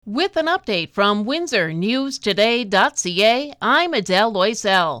With an update from WindsorNewsToday.ca, I'm Adele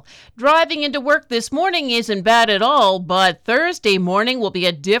Loisel. Driving into work this morning isn't bad at all, but Thursday morning will be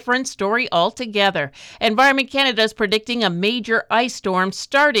a different story altogether. Environment Canada is predicting a major ice storm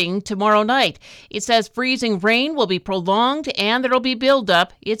starting tomorrow night. It says freezing rain will be prolonged and there will be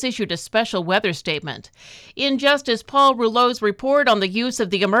buildup. It's issued a special weather statement. In Justice Paul Rouleau's report on the use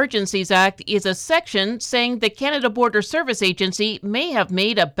of the Emergencies Act is a section saying the Canada Border Service Agency may have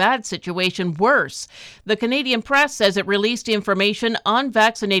made a bad situation worse. The Canadian Press says it released information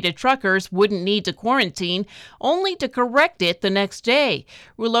unvaccinated truckers wouldn't need to quarantine, only to correct it the next day.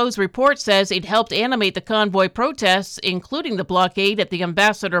 Rouleau's report says it helped animate the convoy protests, including the blockade at the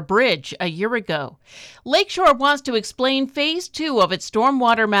Ambassador Bridge a year ago. Lakeshore wants to explain Phase 2 of its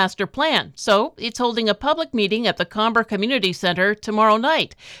Stormwater Master Plan, so it's holding a public meeting at the Comber Community Centre tomorrow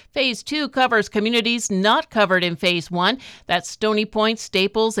night. Phase 2 covers communities not covered in Phase 1, that's Stony Point,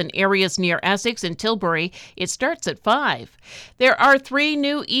 Staples, and areas near Essex and Tilbury. It starts at 5. There are 3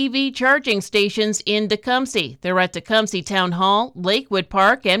 new EV charging stations in Tecumseh. They're at Tecumseh Town Hall, Lakewood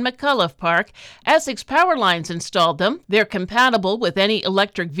Park, and McCullough Park. Essex Power Lines installed them. They're compatible with any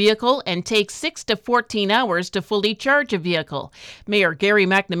electric vehicle and take 6 to 14 hours to fully charge a vehicle. Mayor Gary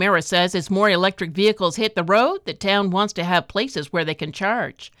McNamara says as more electric vehicles hit the road, the town wants to have places where they can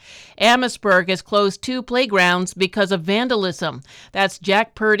charge. Amherstburg has closed 2 playgrounds because of vandalism. That's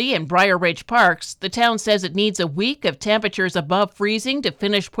Jack Purdy and Briar Ridge Parks. The town says it needs a week of temperatures above freezing to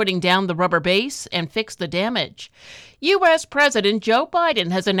finish putting down the rubber base and fix the damage. U.S. President Joe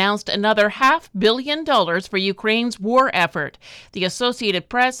Biden has announced another $500 million for Ukraine's war effort. The Associated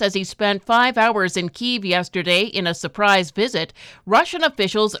Press says he spent 5 hours in Kyiv yesterday in a surprise visit. Russian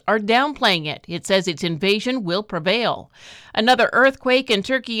officials are downplaying it. It says its invasion will prevail. Another earthquake in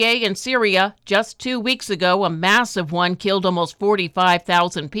Turkey and Syria. Just 2 weeks ago, a massive one killed almost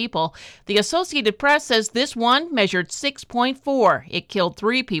 45,000 people. The Associated Press says this one measured 6.4. It killed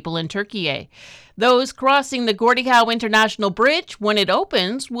 3 people in Turkey. Those crossing the Gordie Howe International Bridge, when it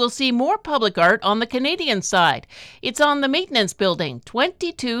opens, will see more public art on the Canadian side. It's on the maintenance building,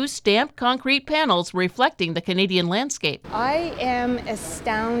 22 stamped concrete panels reflecting the Canadian landscape. I am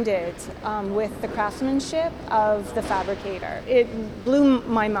astounded with the craftsmanship of the fabricator. It blew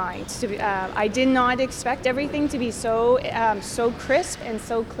my mind. I did not expect everything to be so crisp and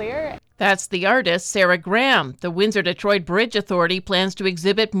so clear. That's the artist, Sarah Graham. The Windsor-Detroit Bridge Authority plans to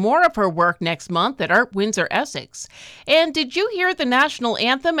exhibit more of her work next month at Art Windsor Essex. And did you hear the national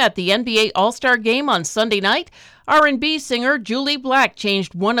anthem at the NBA All-Star Game on Sunday night? R&B singer Julie Black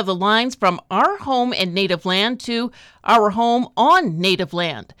changed one of the lines from Our Home and Native Land to Our Home on Native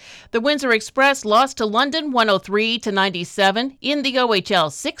Land. The Windsor Express lost to London 103-97. In the OHL,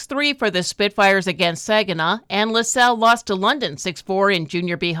 6-3 for the Spitfires against Saginaw, and LaSalle lost to London 6-4 in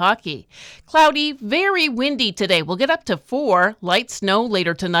Junior B hockey. Cloudy, very windy today. We'll get up to 4. Light snow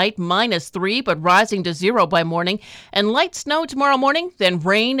later tonight, -3, but rising to 0 by morning. And light snow tomorrow morning, then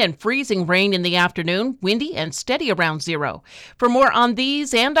rain and freezing rain in the afternoon, windy and steady around 0. For more on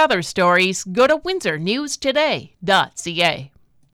these and other stories, go to WindsorNewsToday.ca.